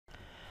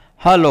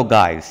Hello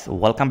guys,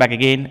 welcome back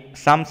again.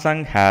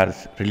 Samsung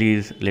has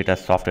released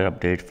latest software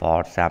update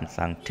for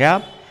Samsung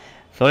Tab.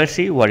 So let's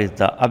see what is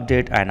the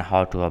update and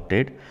how to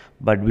update.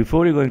 But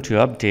before you're going to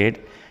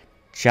update,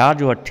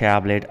 charge your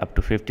tablet up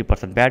to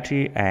 50%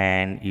 battery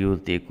and use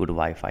the good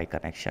Wi-Fi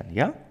connection.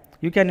 Yeah,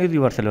 you can use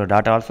your cellular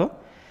data also.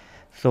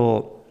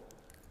 So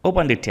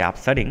open the tab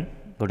setting,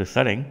 go to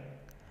setting.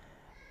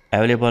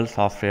 Available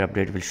software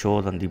update will show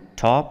on the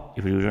top.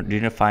 If you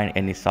didn't find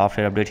any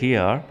software update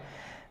here,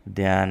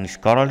 then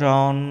scroll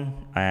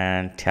down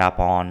and tap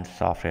on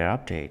software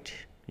update.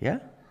 Yeah,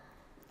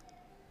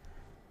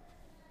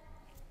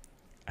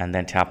 and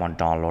then tap on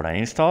download and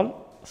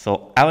install.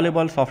 So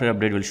available software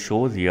update will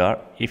show here.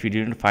 If you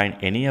didn't find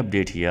any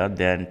update here,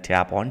 then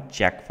tap on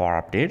check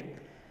for update.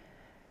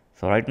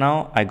 So right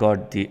now I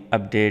got the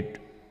update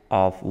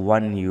of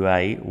One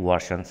UI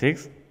version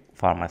 6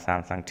 for my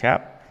Samsung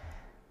Tab.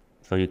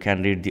 So you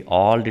can read the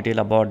all detail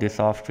about the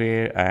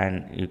software,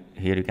 and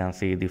here you can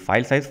see the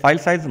file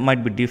size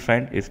might be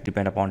different. It's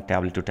depend upon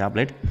tablet to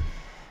tablet.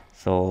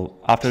 So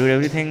after read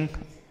everything,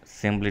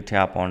 simply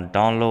tap on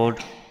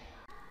download.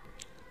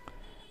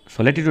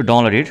 So let you to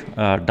download it.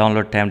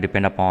 Download time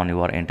depend upon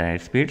your internet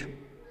speed.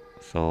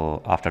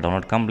 So after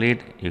download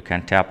complete, you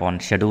can tap on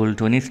schedule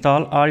to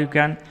install, or you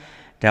can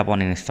tap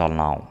on install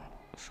now.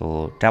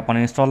 So tap on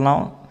install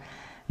now.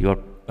 Your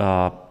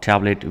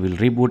tablet will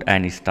reboot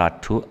and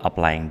start to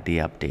applying the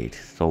update.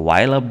 So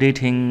while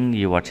updating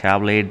your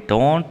tablet,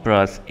 don't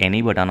press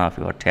any button of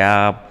your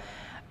tab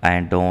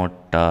and don't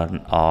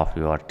turn off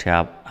your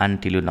tab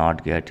until you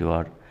not get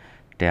your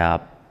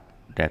tab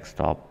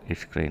desktop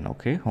screen,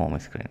 okay, home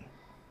screen.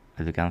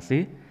 As you can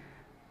see,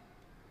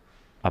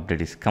 update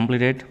is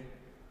completed,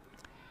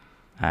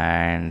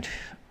 and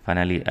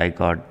finally I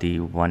got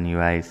the One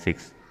UI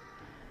 6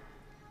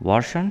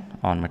 version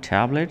on my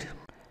tablet.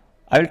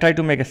 I will try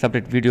to make a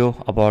separate video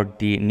about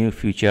the new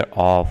feature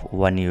of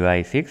One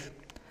UI 6.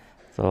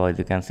 So as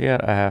you can see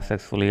here, I have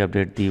successfully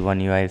updated the One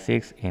UI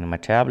 6 in my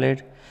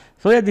tablet.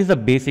 So yeah, this is a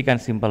basic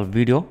and simple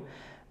video.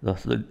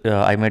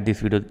 I made this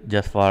video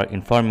just for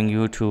informing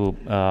you to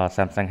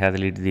Samsung has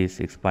released the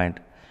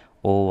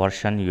 6.0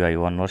 version, UI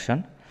 1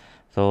 version.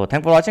 So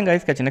thanks for watching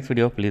guys. Catch you next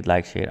video. Please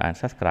like, share and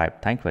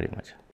subscribe. Thank you very much.